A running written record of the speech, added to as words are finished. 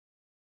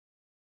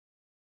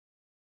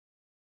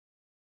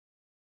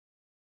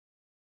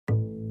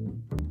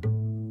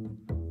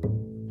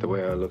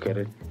way I look at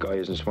it, guy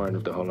isn't smart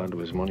enough to hold on to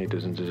his money,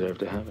 doesn't deserve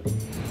to have it.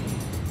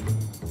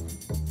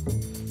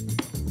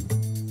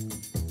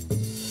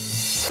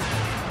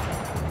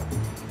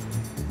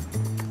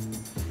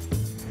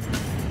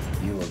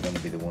 You are going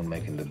to be the one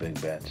making the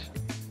big bets.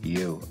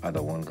 You are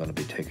the one going to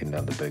be taking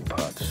down the big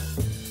pots.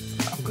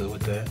 I'm good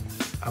with that.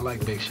 I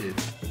like big shit.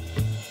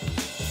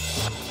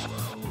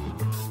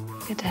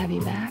 Good to have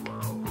you back.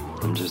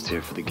 I'm just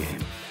here for the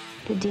game.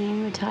 Did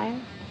Dean retire?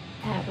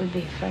 That would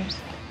be first.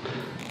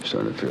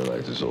 Starting to feel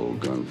like this old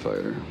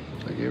gunfighter.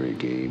 Like every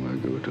game I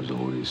go, there's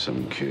always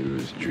some kid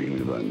who's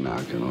dreaming about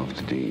knocking off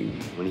the Dean.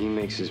 When he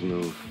makes his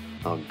move,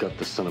 I'll gut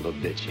the son of a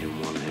bitch in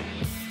one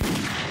hand.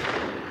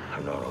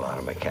 I've known a lot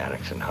of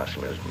mechanics and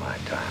hustlers in my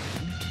time.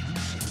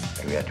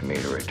 I've yet to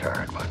meet a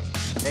retired one.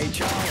 Hey,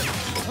 Charlie,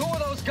 who are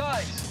those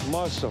guys?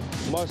 Muscle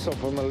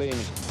from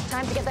Malini.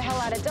 Time to get the hell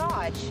out of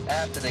Dodge.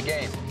 After the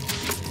game.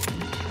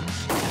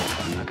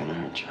 I'm not gonna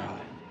hurt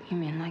Charlie. You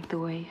mean like the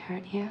way he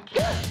hurt you?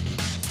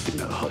 You're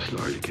not a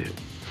hustler, are you, kid?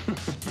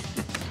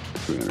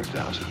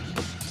 300,000.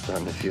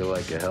 Starting to feel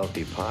like a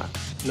healthy pot.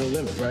 No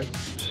limit, right?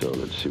 So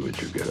let's see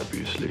what you got up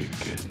your sleeve,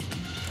 kid.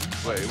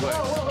 Wait.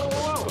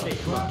 Whoa. Hey,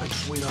 come on,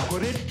 sweetheart.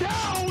 Put it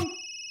down!